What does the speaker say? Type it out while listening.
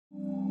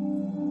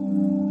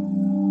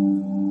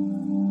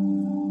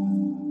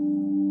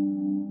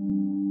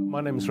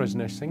My name is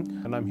Rajnesh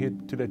Singh, and I'm here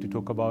today to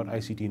talk about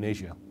ICT in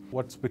Asia.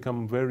 What's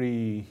become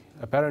very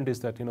apparent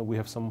is that we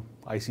have some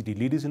ICT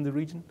leaders in the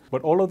region,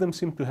 but all of them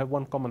seem to have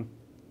one common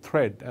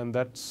thread, and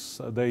that's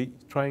they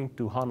trying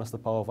to harness the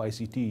power of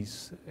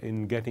ICTs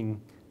in getting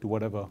to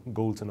whatever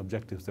goals and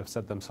objectives they've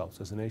set themselves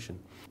as a nation.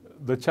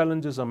 The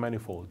challenges are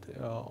manifold.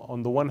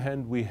 On the one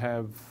hand, we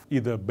have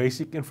either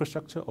basic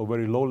infrastructure or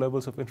very low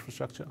levels of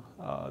infrastructure.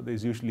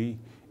 There's usually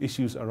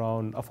issues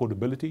around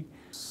affordability.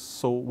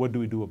 So what do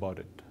we do about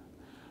it?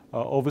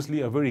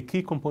 Obviously, a very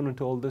key component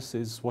to all this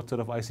is what sort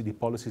of ICT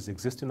policies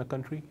exist in a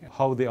country,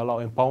 how they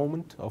allow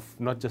empowerment of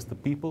not just the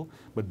people,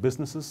 but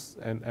businesses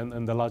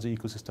and the larger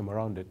ecosystem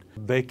around it.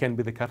 They can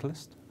be the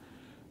catalyst.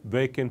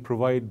 They can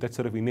provide that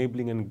sort of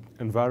enabling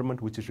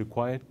environment which is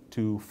required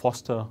to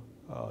foster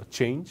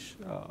change,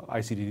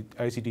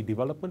 ICT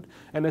development,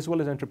 and as well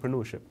as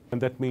entrepreneurship.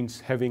 And that means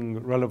having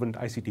relevant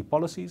ICT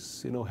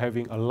policies,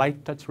 having a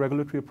light touch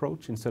regulatory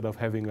approach instead of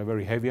having a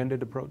very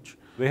heavy-handed approach.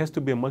 There has to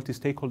be a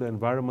multi-stakeholder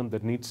environment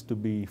that needs to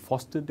be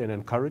fostered and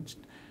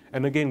encouraged.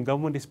 And again,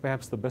 government is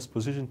perhaps the best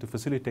position to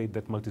facilitate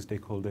that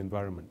multi-stakeholder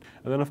environment.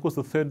 And then of course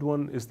the third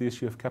one is the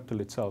issue of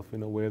capital itself,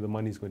 where the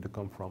money is going to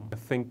come from. I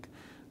think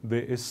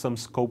there is some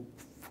scope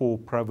for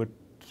private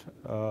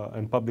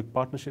and public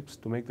partnerships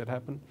to make that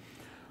happen.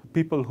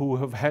 People who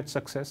have had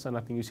success, and I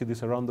think you see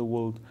this around the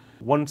world,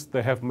 once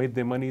they have made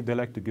their money, they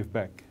like to give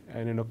back.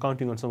 And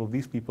counting on some of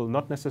these people,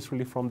 not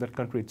necessarily from that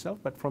country itself,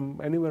 but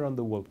from anywhere around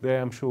the world, they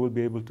I'm sure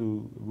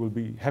will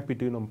be happy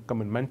to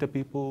come and mentor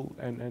people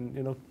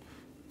and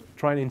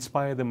try and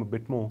inspire them a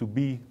bit more to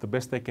be the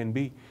best they can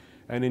be,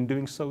 and in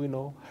doing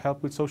so,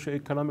 help with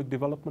socio-economic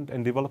development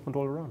and development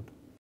all around.